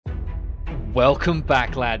Welcome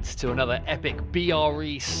back, lads, to another epic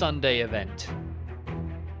BRE Sunday event.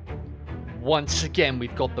 Once again,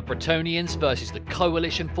 we've got the Bretonnians versus the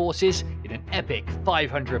Coalition forces in an epic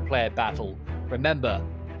 500-player battle. Remember,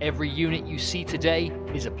 every unit you see today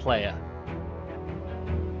is a player.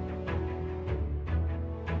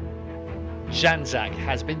 Janzac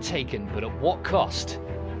has been taken, but at what cost?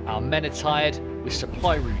 Our men are tired, with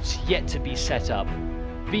supply routes yet to be set up.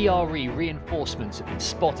 BRE reinforcements have been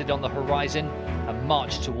spotted on the horizon and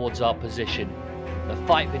marched towards our position. The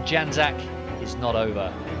fight for Janzac is not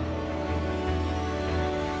over.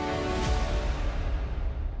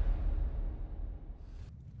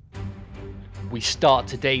 We start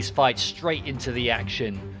today's fight straight into the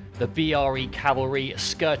action. The BRE cavalry are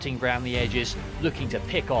skirting round the edges, looking to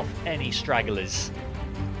pick off any stragglers.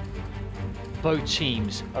 Both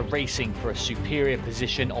teams are racing for a superior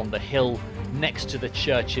position on the hill next to the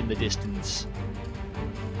church in the distance.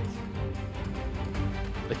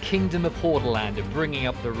 The Kingdom of Hordaland are bringing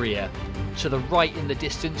up the rear. To the right in the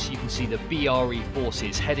distance you can see the BRE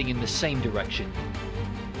forces heading in the same direction.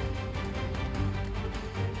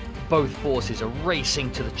 Both forces are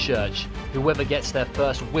racing to the church. Whoever gets there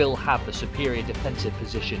first will have the superior defensive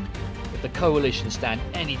position. If the Coalition stand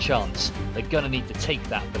any chance, they're going to need to take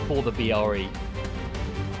that before the BRE.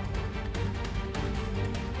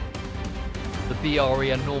 The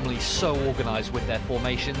BRE are normally so organised with their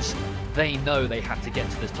formations, they know they have to get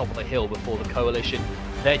to the top of the hill before the Coalition.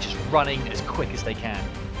 They're just running as quick as they can.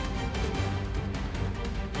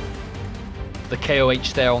 The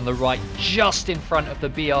KOH there on the right, just in front of the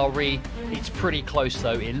BRE. It's pretty close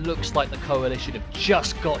though. It looks like the Coalition have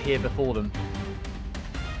just got here before them.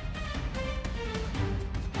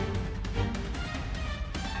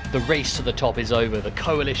 The race to the top is over. The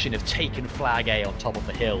Coalition have taken Flag A on top of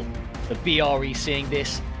the hill. The BRE, seeing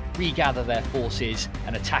this, regather their forces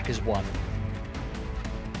and attack as one.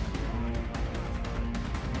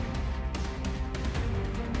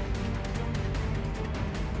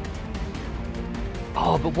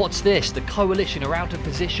 Oh, but what's this? The Coalition are out of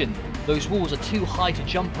position. Those walls are too high to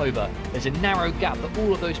jump over. There's a narrow gap that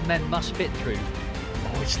all of those men must fit through.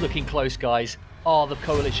 Oh, it's looking close, guys. Are the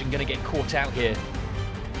Coalition going to get caught out here?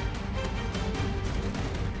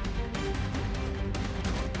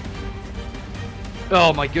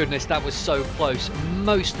 Oh my goodness, that was so close.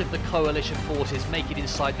 Most of the Coalition forces make it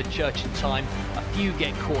inside the church in time. A few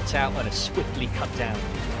get caught out and are swiftly cut down.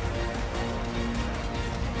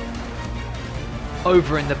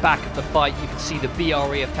 Over in the back of the fight, you can see the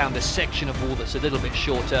BRE have found a section of wall that's a little bit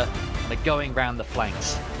shorter. They're going round the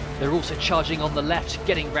flanks. They're also charging on the left,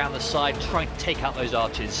 getting round the side, trying to take out those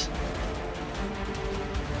archers.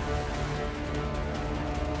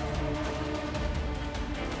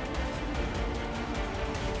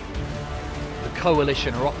 The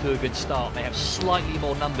Coalition are off to a good start. They have slightly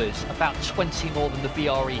more numbers, about 20 more than the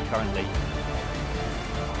BRE currently.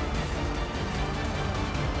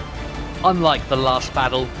 Unlike the last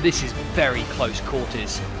battle, this is very close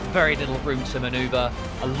quarters. Very little room to manoeuvre,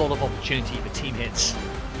 a lot of opportunity for team hits.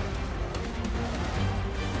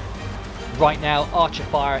 Right now, archer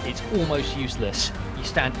fire is almost useless. You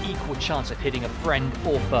stand equal chance of hitting a friend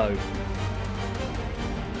or foe.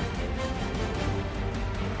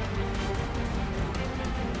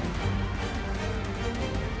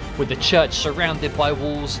 With the church surrounded by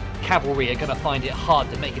walls, cavalry are going to find it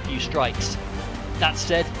hard to make a few strikes. That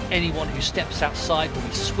said, anyone who steps outside will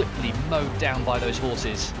be swiftly mowed down by those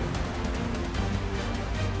horses.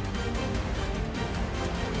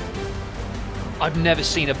 I've never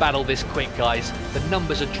seen a battle this quick, guys. The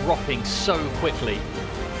numbers are dropping so quickly.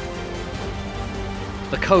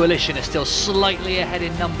 The Coalition are still slightly ahead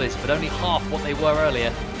in numbers, but only half what they were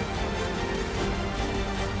earlier.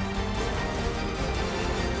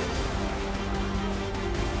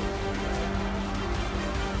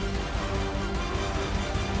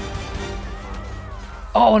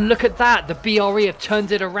 Oh, and look at that! The BRE have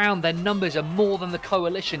turned it around. Their numbers are more than the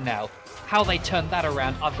Coalition now. How they turned that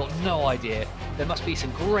around, I've got no idea. There must be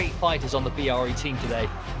some great fighters on the BRE team today.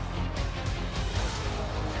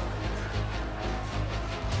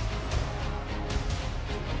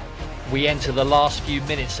 We enter the last few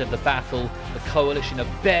minutes of the battle. The Coalition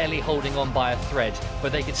are barely holding on by a thread,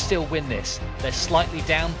 but they could still win this. They're slightly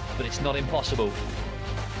down, but it's not impossible.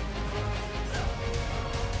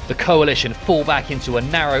 The Coalition fall back into a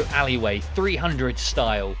narrow alleyway, 300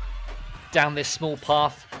 style. Down this small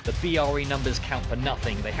path, the BRE numbers count for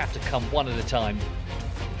nothing. They have to come one at a time.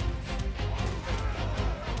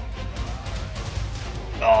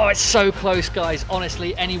 Oh, it's so close, guys.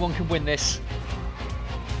 Honestly, anyone can win this.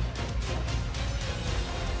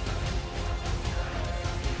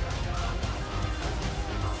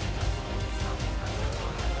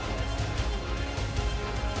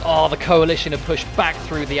 Oh, the coalition have pushed back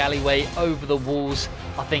through the alleyway, over the walls.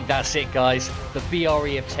 I think that's it, guys. The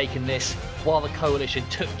BRE have taken this, while the coalition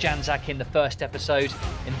took Janzac in the first episode.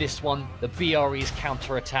 In this one, the BRE's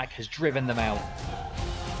counter-attack has driven them out.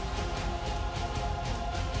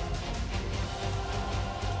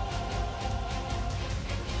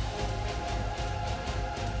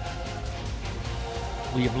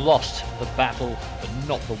 We have lost the battle, but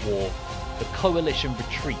not the war. The coalition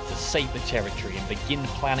retreat to save the territory and begin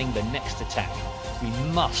planning the next attack. We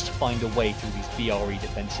must find a way through these BRE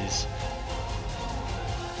defences.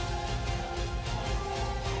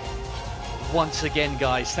 Once again,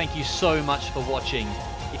 guys, thank you so much for watching.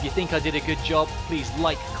 If you think I did a good job, please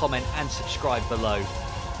like, comment and subscribe below.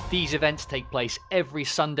 These events take place every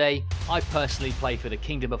Sunday. I personally play for the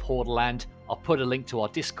Kingdom of Hordaland. I'll put a link to our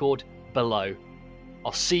Discord below.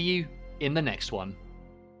 I'll see you in the next one.